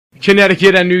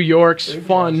Connecticut and New York's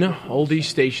fun oldie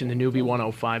station, the Newbie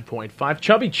 105.5.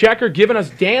 Chubby Checker giving us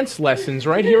dance lessons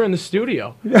right here in the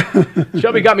studio.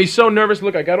 Chubby got me so nervous.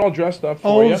 Look, I got all dressed up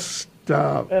for you.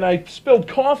 Stop. And I spilled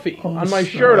coffee on my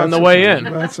shirt on the way in.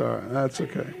 That's all right. That's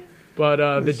okay.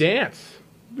 But the dance,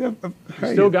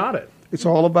 still got it. It's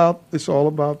all about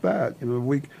that.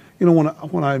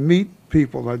 When I meet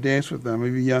people and I dance with them,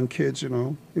 maybe young kids, they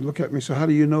look at me and say, "How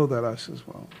do you know that?" I says,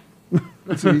 "Well,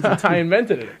 it's easy I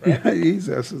invented it." Right? Yeah,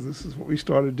 easy. I says, "This is what we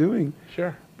started doing."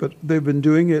 Sure. But they've been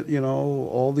doing it,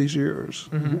 all these years,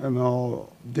 and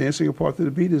all dancing apart to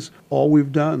the beat is all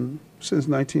we've done since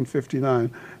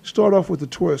 1959. Start off with the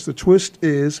twist. The twist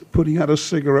is putting out a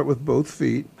cigarette with both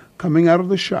feet, coming out of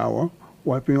the shower,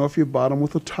 wiping off your bottom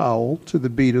with a towel to the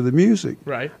beat of the music.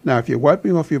 Right. Now, if you're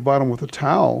wiping off your bottom with a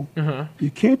towel, you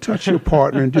can't touch your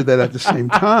partner and do that at the same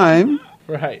time.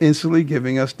 Right. Instantly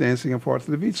giving us dancing apart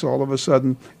to the beat. So all of a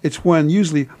sudden, it's when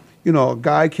usually, a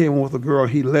guy came in with a girl,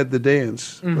 he led the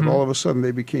dance, but all of a sudden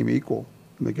they became equal.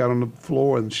 And they got on the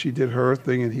floor, and she did her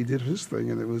thing, and he did his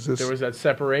thing, and it was this. There was that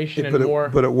separation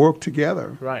but it worked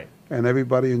together. Right. And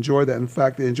everybody enjoyed that. In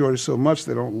fact, they enjoyed it so much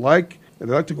they like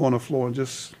to go on the floor and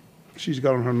just. She's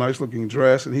got on her nice-looking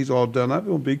dress, and he's all done up.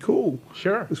 It'll be cool.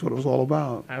 Sure. That's what it was all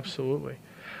about. Absolutely.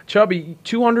 Chubby,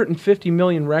 250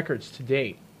 million records to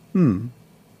date.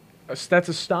 That's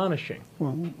astonishing.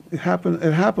 Well, it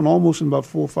happened almost in about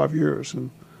 4 or 5 years.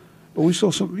 But we saw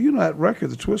some, that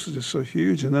record, the twist is just so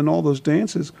huge. And then all those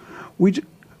dances.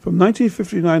 From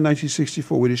 1959,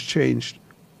 1964, we just changed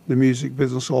the music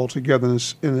business altogether.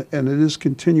 And it is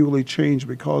continually changed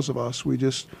because of us. We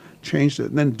just changed it.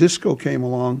 And then disco came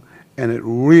along. And it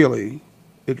really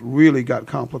got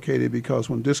complicated because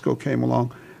when disco came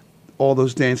along, all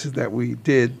those dances that we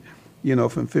did,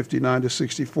 from 59 to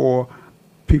 64,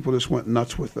 people just went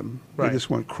nuts with them. Right. They just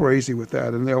went crazy with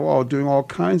that, and they were all doing all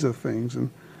kinds of things.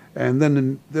 And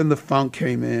then the funk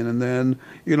came in, and then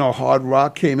hard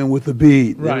rock came in with the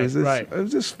beat. Right, It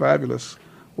was just fabulous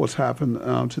what's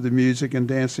happened to the music and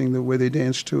dancing, the way they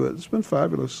danced to it. It's been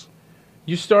fabulous.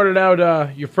 You started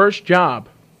out your first job.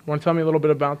 Want to tell me a little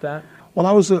bit about that? Well,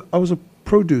 I was a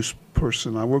produce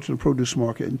person. I worked in the produce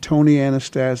market, and Tony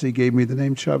Anastasi gave me the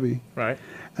name Chubby. Right.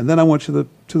 And then I went to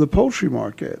the poultry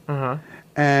market,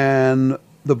 and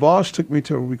the boss took me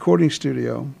to a recording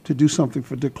studio to do something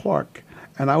for Dick Clark,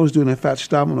 and I was doing a Fats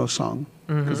Domino song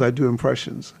because I do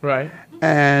impressions. Right.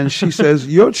 And she says,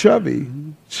 "You're Chubby,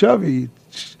 Chubby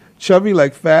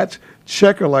like Fats,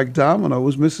 Checker like Domino,"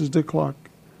 was Mrs. Dick Clark.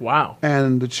 Wow.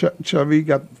 And the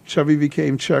Chubby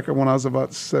became Checker when I was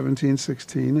about 17,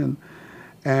 16.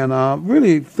 And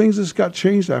really, things just got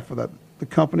changed after that. The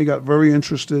company got very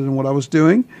interested in what I was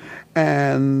doing.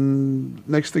 And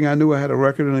next thing I knew, I had a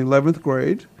record in 11th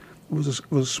grade. It was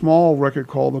a small record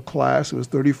called The Class. It was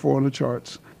 34 on the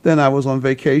charts. Then I was on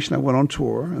vacation. I went on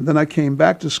tour. And then I came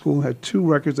back to school and had 2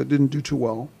 records that didn't do too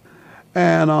well.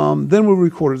 And then we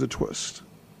recorded The Twist.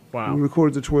 Wow. We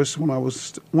recorded The Twist when I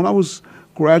was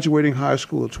graduating high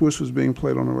school. The twist was being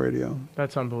played on the radio.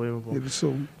 That's unbelievable. It was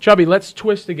so. Chubby, let's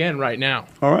twist again right now.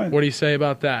 All right. What do you say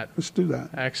about that? Let's do that.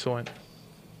 Excellent.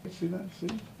 See that? See?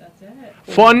 That's it.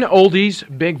 Fun oldies,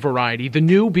 big variety. The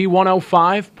new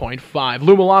B105.5.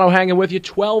 Lou Milano hanging with you.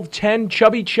 1210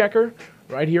 Chubby Checker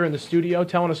right here in the studio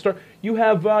telling a story. You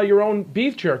have your own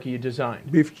beef jerky you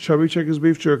designed. Chubby Checker's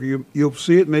beef jerky. You'll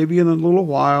see it maybe in a little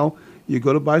while. You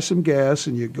go to buy some gas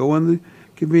and you go in the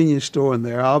convenience store, and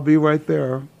there I'll be right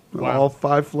there. Wow. All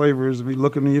 5 flavors. I'll be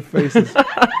looking in your faces.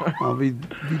 I'll be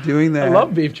doing that. I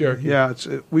love beef jerky. Yeah,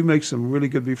 we make some really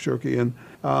good beef jerky, and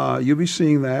you'll be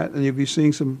seeing that, and you'll be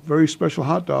seeing some very special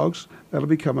hot dogs that'll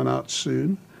be coming out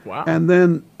soon. Wow. And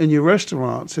then in your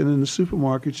restaurants and in the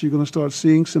supermarkets, you're going to start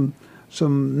seeing some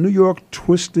New York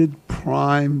twisted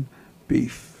prime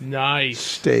beef. Nice.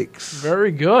 Steaks.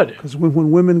 Very good. Because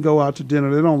when women go out to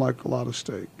dinner, they don't like a lot of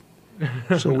steak.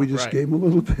 So we just Right. gave them a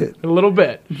little bit. A little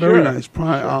bit. Very Sure. nice.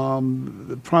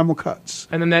 The primal cuts.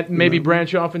 And then that maybe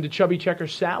branch off into Chubby Checker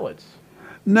salads.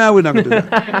 No, we're not going to do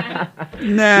that.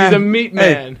 Nah. He's a meat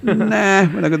man. Hey, nah,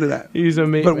 we're not going to do that. He's a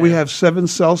meat But man. we have 7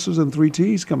 seltzers and 3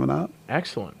 teas coming out.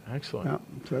 Excellent. Excellent. Yeah,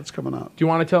 so that's coming out. Do you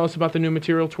want to tell us about the new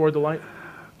material, Toward the Light?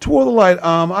 Toward the Light,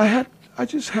 I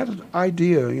just had an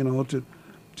idea,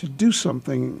 to do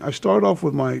something. I started off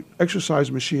with my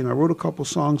exercise machine. I wrote a couple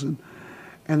songs, and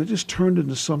it just turned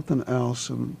into something else.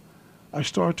 And I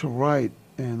started to write,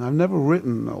 and I've never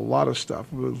written a lot of stuff.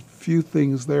 There was a few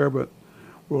things there, but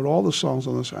wrote all the songs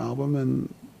on this album,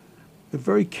 and they're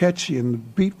very catchy, and the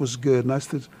beat was good. And I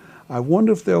said, I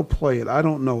wonder if they'll play it. I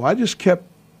don't know. I just kept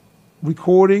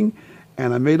recording,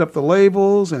 and I made up the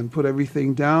labels and put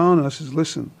everything down. And I said,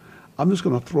 listen, I'm just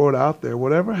going to throw it out there.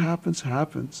 Whatever happens,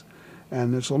 happens.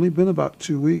 And it's only been about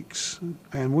 2 weeks,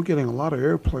 and we're getting a lot of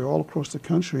airplay all across the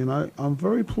country, and I'm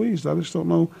very pleased. I just don't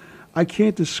know. I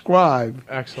can't describe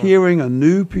hearing a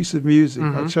new piece of music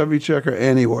by Chubby Checker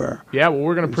anywhere. Yeah, well,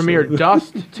 we're going to premiere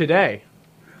Dust today.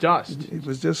 Dust. It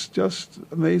was just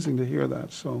amazing to hear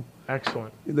that. So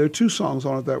excellent. There are 2 songs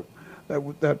on it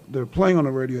that they're playing on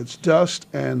the radio. It's Dust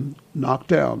and Knocked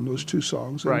Down. Those 2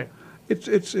 songs. And right.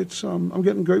 It's I'm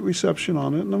getting great reception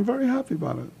on it, and I'm very happy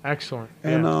about it. Excellent.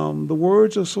 And the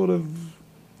words are sort of,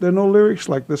 there are no lyrics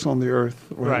like this on the earth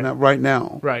right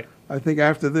now. Right. I think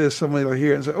after this, somebody will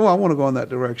hear it and say, "Oh, I want to go in that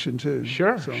direction too."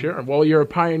 Sure, sure. Well, you're a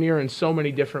pioneer in so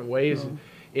many different ways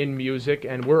in music,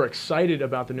 and we're excited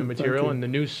about the new material and the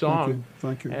new song.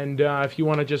 Thank you. And if you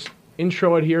want to just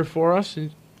intro it here for us.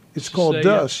 It's called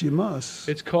Dust, You Must.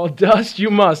 It's called Dust, You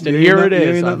Must, and here it is.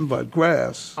 You ain't nothing but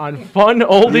grass. On Fun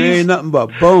Oldies. You ain't nothing but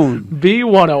bone.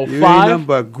 B105. You ain't nothing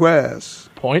but grass.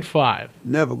 .5.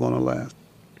 Never gonna last.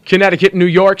 Connecticut, New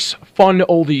York's Fun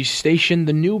Oldies station,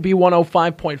 the new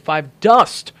B105.5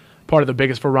 Dust, part of the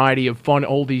biggest variety of fun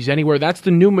oldies anywhere. That's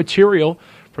the new material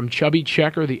from Chubby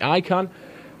Checker, the icon,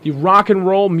 the rock and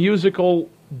roll musical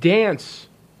dance,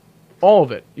 all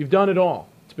of it. You've done it all.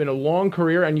 It's been a long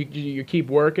career, and you keep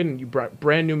working. You brought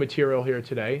brand new material here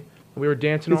today. We were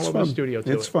dancing all over the studio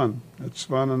too. It's fun. It's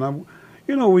fun, and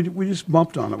we just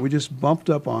bumped on it. We just bumped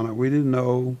up on it. We didn't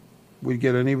know we'd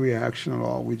get any reaction at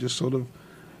all. We just sort of,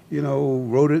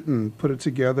 wrote it and put it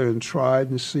together and tried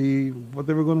and see what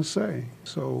they were going to say.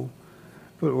 So,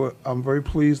 but I'm very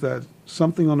pleased that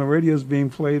something on the radio is being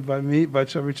played by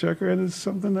Chubby Checker, and it's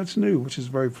something that's new, which is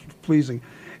very pleasing.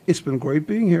 It's been great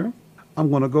being here. I'm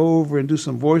going to go over and do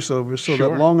some voiceovers so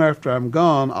that long after I'm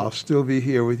gone, I'll still be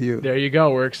here with you. There you go.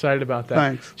 We're excited about that.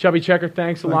 Thanks. Chubby Checker,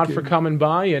 thanks a lot for coming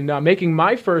by and making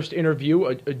my first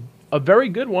interview a very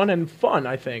good one and fun,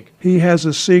 I think. He has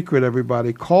a secret,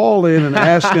 everybody. Call in and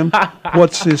ask him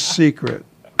what's his secret.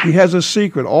 He has a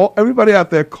secret. Everybody out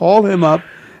there, call him up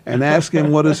and ask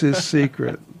him what is his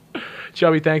secret.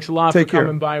 Chubby, thanks a lot Take for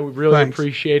coming care. by. We really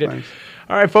appreciate it. Thanks.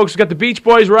 All right, folks, we've got the Beach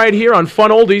Boys right here on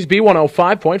Fun Oldies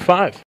B105.5.